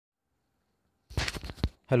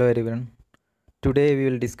Hello everyone. Today we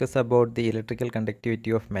will discuss about the electrical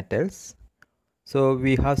conductivity of metals. So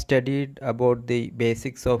we have studied about the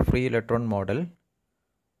basics of free electron model.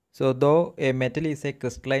 So though a metal is a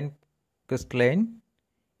crystalline,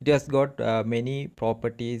 it has got many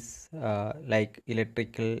properties like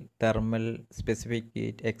electrical, thermal, specific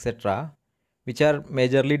heat, etc., which are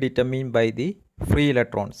majorly determined by the free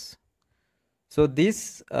electrons. So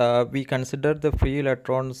this we consider the free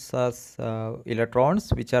electrons as electrons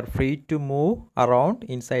which are free to move around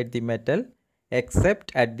inside the metal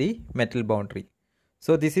except at the metal boundary.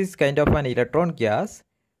 So this is kind of an electron gas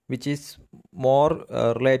which is more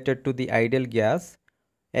related to the ideal gas,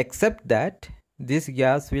 except that this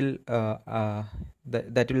gas will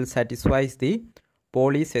that will satisfy the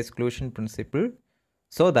Pauli's exclusion principle,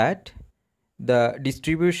 so that the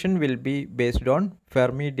distribution will be based on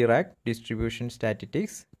Fermi-Dirac distribution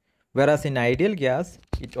statistics, whereas in ideal gas,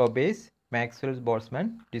 it obeys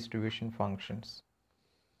Maxwell-Boltzmann distribution functions.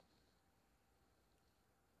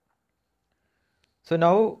 So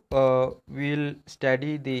now we will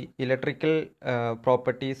study the electrical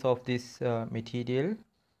properties of this material,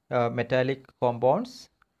 metallic compounds.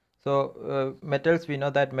 So metals, we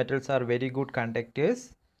know that metals are very good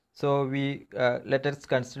conductors. So we let us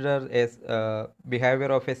consider as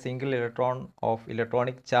behavior of a single electron of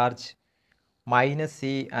electronic charge minus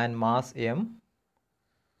C and mass m.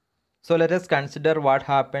 So let us consider what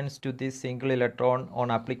happens to this single electron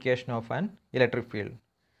on application of an electric field.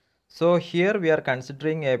 So here we are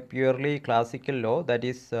considering a purely classical law, that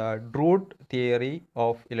is Drude theory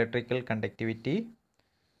of electrical conductivity.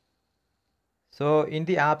 So in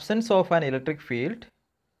the absence of an electric field,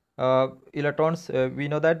 electrons, we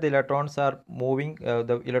know that the electrons are moving,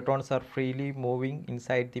 the electrons are freely moving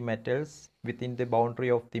inside the metals within the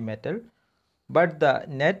boundary of the metal, but the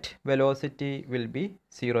net velocity will be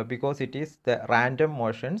zero because it is the random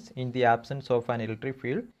motions in the absence of an electric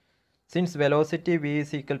field. Since velocity v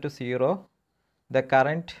is equal to 0, the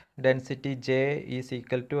current density J is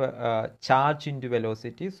equal to charge into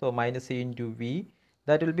velocity, so minus E into V,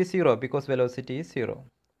 that will be 0 because velocity is 0.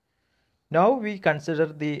 Now we consider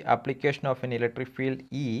the application of an electric field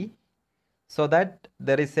E, so that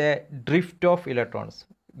there is a drift of electrons.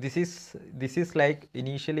 This is like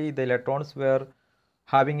initially the electrons were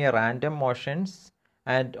having a random motions,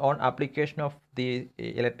 and on application of the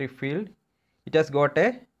electric field, it has got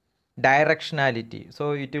a directionality.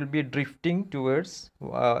 So it will be drifting towards,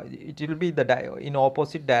 it will be in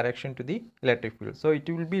opposite direction to the electric field. So it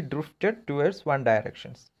will be drifted towards one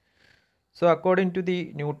direction. So according to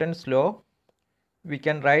the Newton's law, we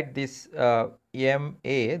can write this MA,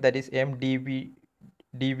 that is M dV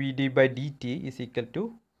by dt is equal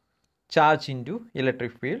to charge into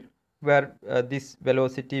electric field, where this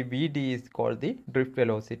velocity Vd is called the drift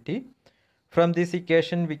velocity. From this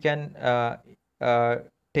equation we can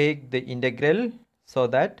take the integral, so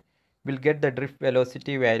that we'll get the drift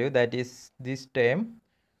velocity value, that is this term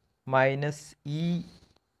minus E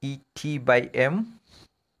et by m,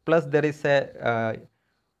 plus there is a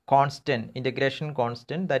constant, integration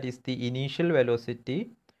constant, that is the initial velocity.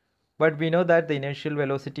 But we know that the initial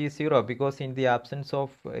velocity is 0 because in the absence of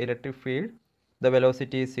electric field, the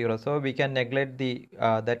velocity is 0. So we can neglect the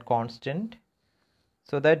that constant,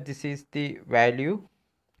 so that this is the value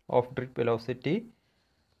of drift velocity,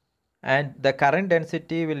 and the current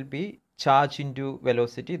density will be charge into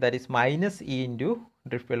velocity, that is minus E into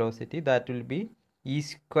drift velocity, that will be E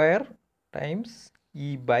square times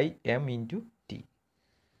E by m into t.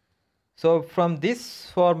 So from this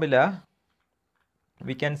formula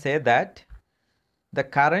we can say that the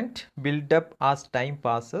current build up as time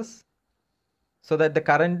passes, so that the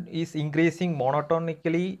current is increasing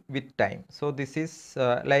monotonically with time. So this is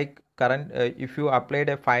like current, if you applied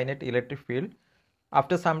a finite electric field,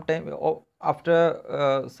 after some time,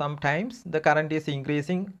 sometimes the current is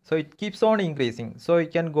increasing, so it keeps on increasing, so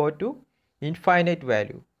it can go to infinite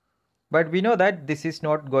value. But we know that this is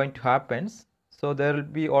not going to happen, so there will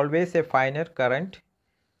be always a finite current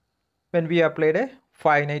when we applied a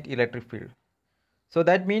finite electric field. So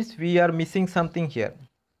that means we are missing something here.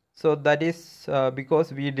 So that is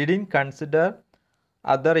because we didn't consider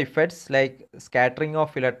other effects like scattering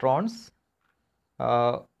of electrons.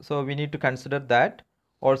 So we need to consider that.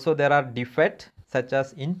 Also there are defects such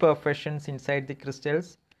as imperfections inside the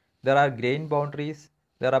crystals. There are grain boundaries.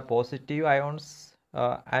 There are positive ions,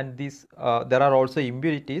 and there are also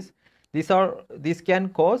impurities. These can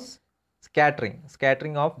cause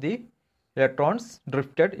scattering of the electrons,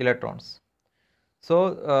 drifted electrons.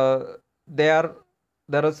 So there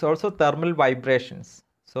is also thermal vibrations.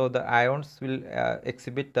 So the ions will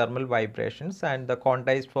exhibit thermal vibrations, and the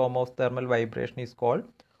quantized form of thermal vibration is called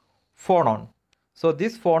phonon. So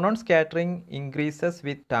this phonon scattering increases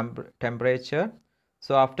with temperature.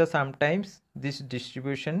 So after some times, this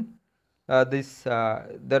distribution, there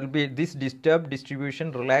will be this disturbed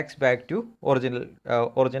distribution relax back to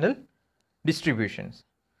original distributions.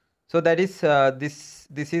 So that is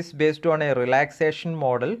this is based on a relaxation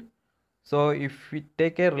model. So if we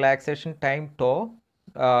take a relaxation time tau,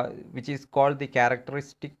 which is called the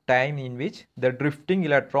characteristic time in which the drifting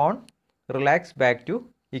electron relax back to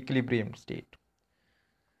equilibrium state.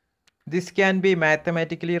 This can be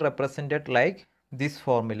mathematically represented like this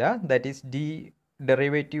formula, that is d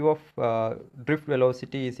derivative of drift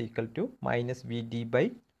velocity is equal to minus Vd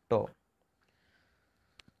by tau.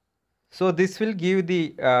 So this will give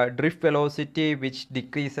the drift velocity which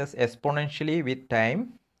decreases exponentially with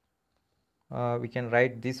time. We can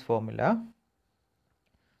write this formula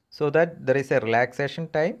so that there is a relaxation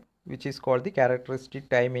time which is called the characteristic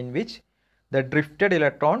time in which the drifted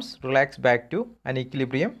electrons relax back to an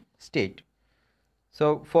equilibrium state.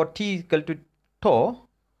 So for t equal to tau,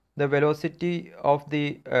 the velocity of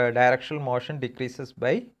the directional motion decreases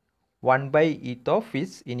by 1 by e of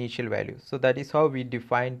its initial value. So that is how we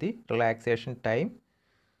define the relaxation time.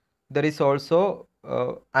 There is also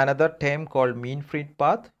another term called mean free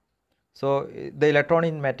path. So the electron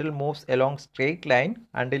in metal moves along straight line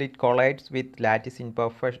until it collides with lattice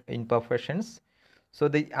imperfections. So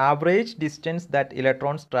the average distance that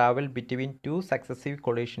electrons travel between two successive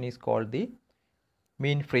collisions is called the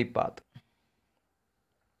mean free path.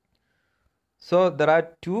 So there are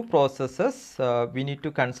two processes. We need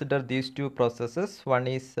to consider these two processes. One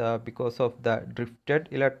is because of the drifted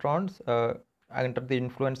electrons under the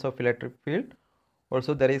influence of electric field.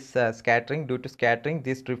 Also there is scattering. Due to scattering,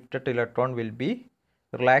 this drifted electron will be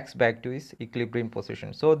relaxed back to its equilibrium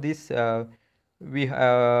position. So this in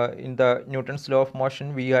the Newton's law of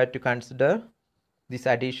motion, we have to consider this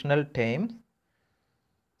additional term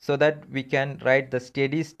so that we can write the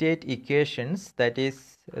steady state equations, that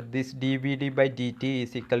is this dvd by dt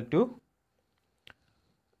is equal to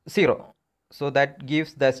 0. So that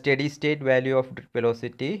gives the steady state value of drift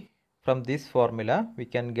velocity. From this formula we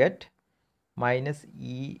can get minus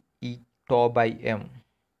e tau by m.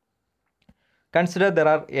 Consider there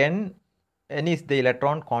are n is the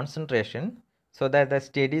electron concentration, so that the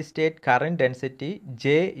steady state current density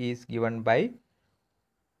J is given by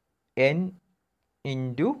n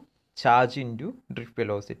into charge into drift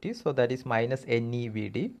velocity, so that is minus ne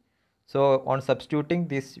Vd. So on substituting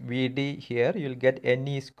this Vd here, you will get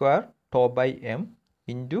ne square tau by m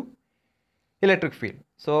into electric field.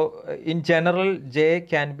 So in general, J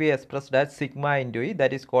can be expressed as sigma into E,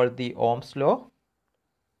 that is called the Ohm's law.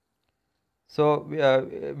 So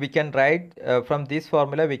we can write from this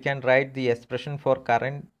formula, we can write the expression for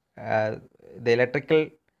current, the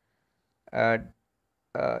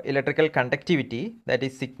electrical conductivity, that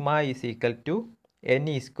is sigma is equal to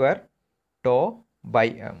ne square tau by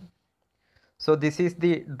m. So this is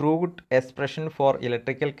the root expression for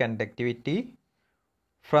electrical conductivity.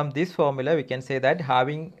 From this formula we can say that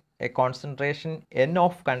having a concentration n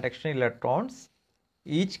of conduction electrons,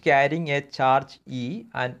 each carrying a charge E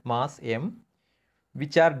and mass m,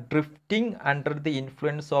 which are drifting under the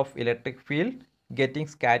influence of electric field, getting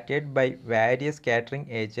scattered by various scattering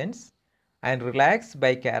agents and relaxed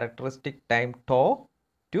by characteristic time tau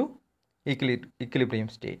to equilibrium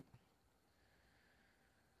state.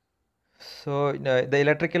 So the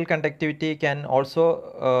electrical conductivity can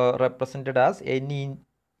also represented as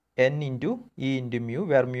n into E into mu,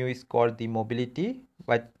 where mu is called the mobility,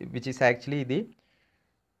 which is actually the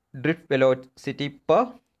drift velocity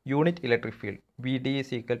per unit electric field. Vd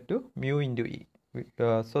is equal to mu into E.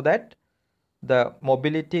 So that the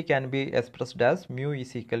mobility can be expressed as mu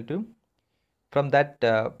is equal to, from that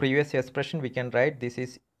previous expression we can write this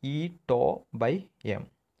is E tau by m.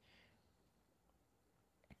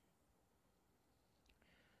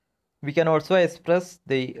 We can also express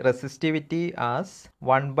the resistivity as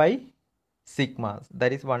 1 by sigma,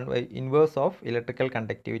 that is 1 by inverse of electrical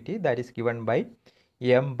conductivity, that is given by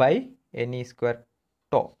m by ne square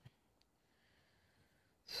tau.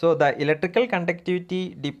 So the electrical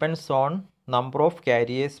conductivity depends on number of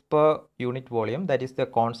carriers per unit volume, that is the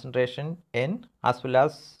concentration n, as well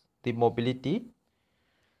as the mobility.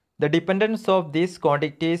 The dependence of these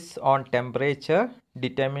quantities on temperature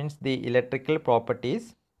determines the electrical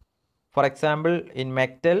properties. For example, in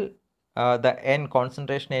metal, the n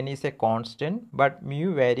concentration n is a constant, but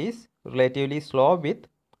mu varies relatively slow with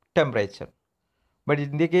temperature. But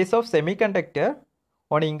in the case of semiconductor,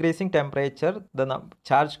 On increasing temperature,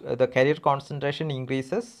 the carrier concentration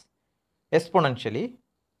increases exponentially,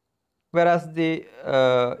 whereas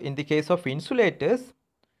in the case of insulators,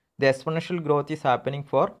 the exponential growth is happening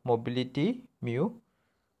for mobility mu.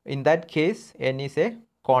 In that case, n is a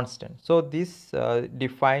constant. So this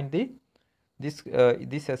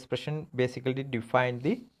this expression basically defined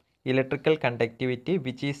the electrical conductivity,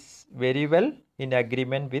 which is very well in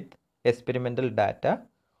agreement with experimental data,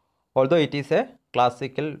 although it is a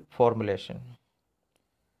classical formulation.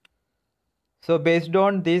 So based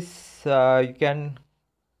on this, you can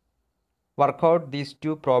work out these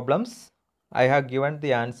two problems. I have given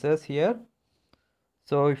the answers here.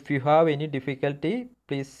 So if you have any difficulty,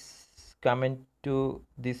 please comment to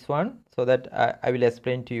this one so that I will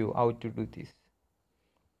explain to you how to do this.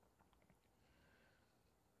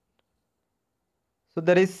 So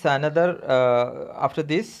there is another, after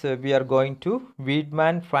this, we are going to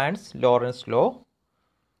Wiedemann-Franz-Lorentz law.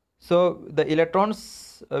 So the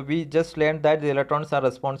electrons, we just learned that the electrons are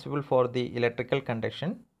responsible for the electrical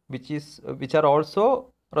conduction, which are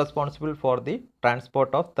also responsible for the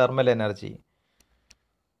transport of thermal energy.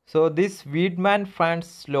 So this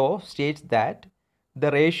Wiedemann-Franz law states that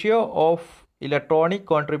the ratio of electronic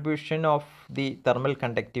contribution of the thermal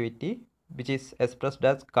conductivity, which is expressed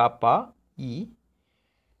as kappa E,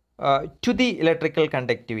 to the electrical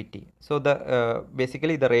conductivity. So the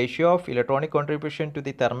basically the ratio of electronic contribution to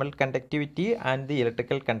the thermal conductivity and the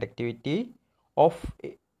electrical conductivity of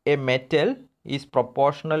a metal is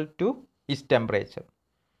proportional to its temperature.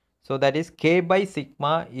 So that is K by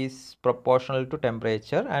sigma is proportional to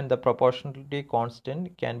temperature, and the proportionality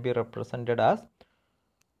constant can be represented as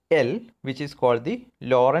L, which is called the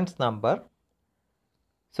Lorentz number.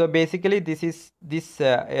 So basically this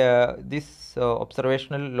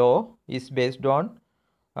observational law is based on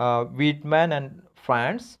Wiedemann and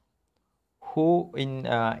Franz, who in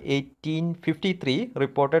 1853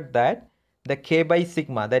 reported that the K by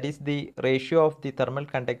sigma, that is the ratio of the thermal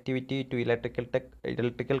conductivity to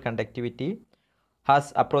electrical conductivity,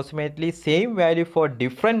 has approximately same value for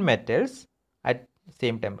different metals at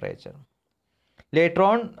same temperature. Later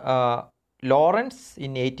on, Lorentz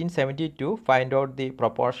in 1872 find out the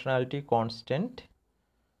proportionality constant,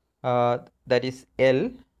 that is L,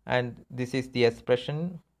 and this is the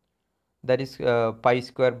expression, that is pi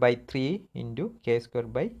square by 3 into k square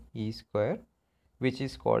by E square, which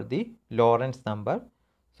is called the Lorentz number.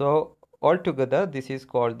 So altogether this is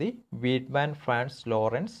called the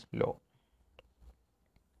Wiedemann-Franz-Lorentz law.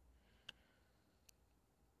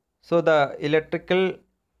 So the electrical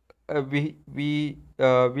we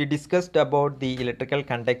discussed about the electrical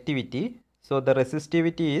conductivity. So the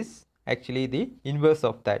resistivity is actually the inverse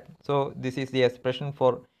of that. So this is the expression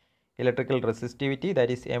for electrical resistivity, that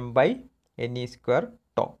is m by Ne square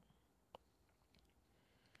tau.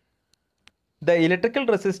 The electrical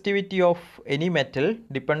resistivity of any metal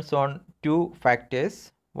depends on two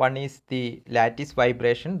factors. One is the lattice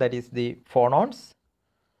vibration, that is the phonons,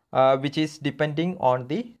 which is depending on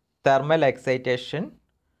the thermal excitation,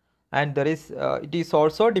 and there is it is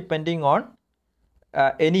also depending on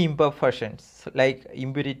any imperfections like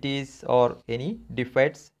impurities or any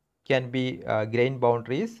defects can be grain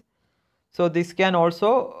boundaries. So this can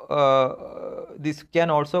also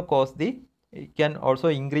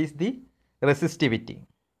increase the resistivity.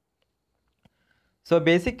 So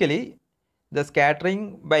basically the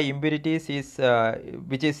scattering by impurities is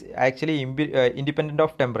which is actually independent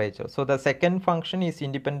of temperature. So the second function is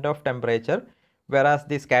independent of temperature, whereas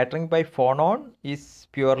the scattering by phonon is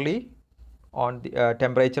purely on the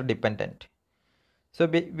temperature dependent. So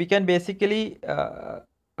we can basically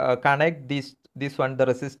connect this one. The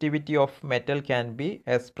resistivity of metal can be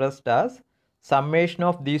expressed as summation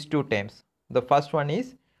of these two terms. The first one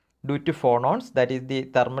is due to phonons, that is the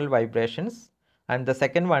thermal vibrations, and the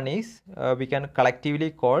second one is we can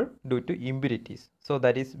collectively call due to impurities. So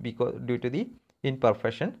that is because due to the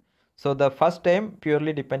imperfection. So the first term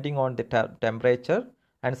purely depending on the temperature,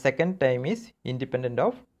 and second term is independent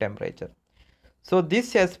of temperature. So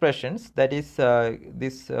these expressions, that is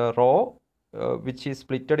this rho, which is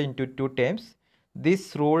splitted into two terms,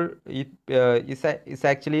 this rule is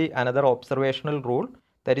actually another observational rule,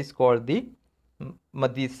 that is called the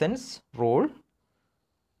Matheson's rule.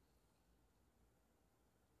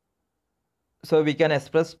 So we can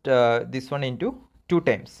express this one into two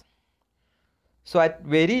terms. So at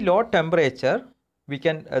very low temperature, we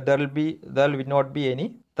can there will not be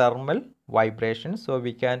any thermal vibration. So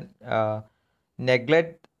we can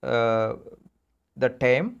neglect the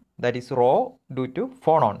term, that is rho, due to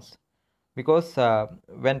phonons, because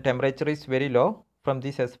when temperature is very low, from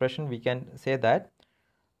this expression we can say that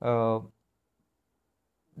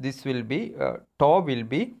this will be tau will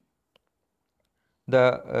be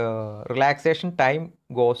the relaxation time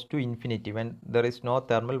goes to infinity when there is no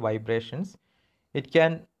thermal vibrations. It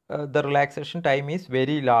can the relaxation time is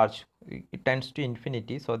very large. It tends to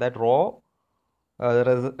infinity, so that rho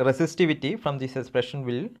resistivity from this expression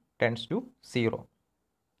will tends to 0.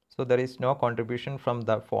 So there is no contribution from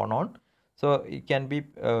the phonon. So it can be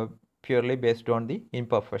purely based on the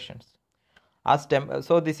imperfections.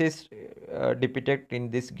 So this is depicted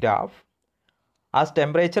in this graph. As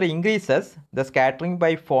temperature increases, the scattering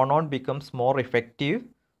by phonon becomes more effective,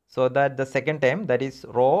 so that the second term, that is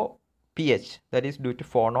rho pH, that is due to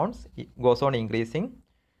phonons, it goes on increasing.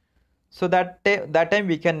 So that time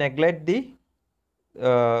we can neglect the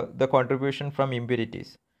contribution from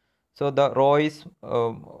impurities. So the rho is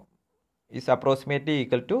approximately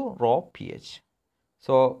equal to rho pH.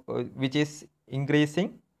 So which is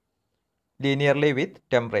increasing linearly with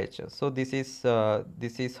temperature. So this is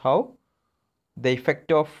how the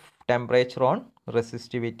effect of temperature on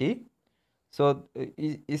resistivity. So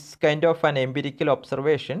is kind of an empirical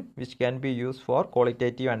observation which can be used for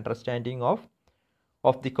qualitative understanding of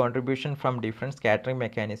the contribution from different scattering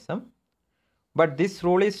mechanism. But this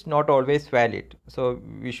rule is not always valid. So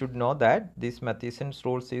we should know that this Matheson's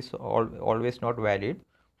rules is always not valid.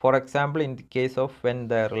 For example, in the case of when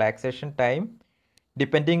the relaxation time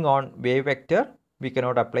depending on wave vector, we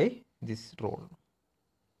cannot apply this rule.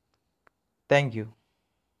 Thank you.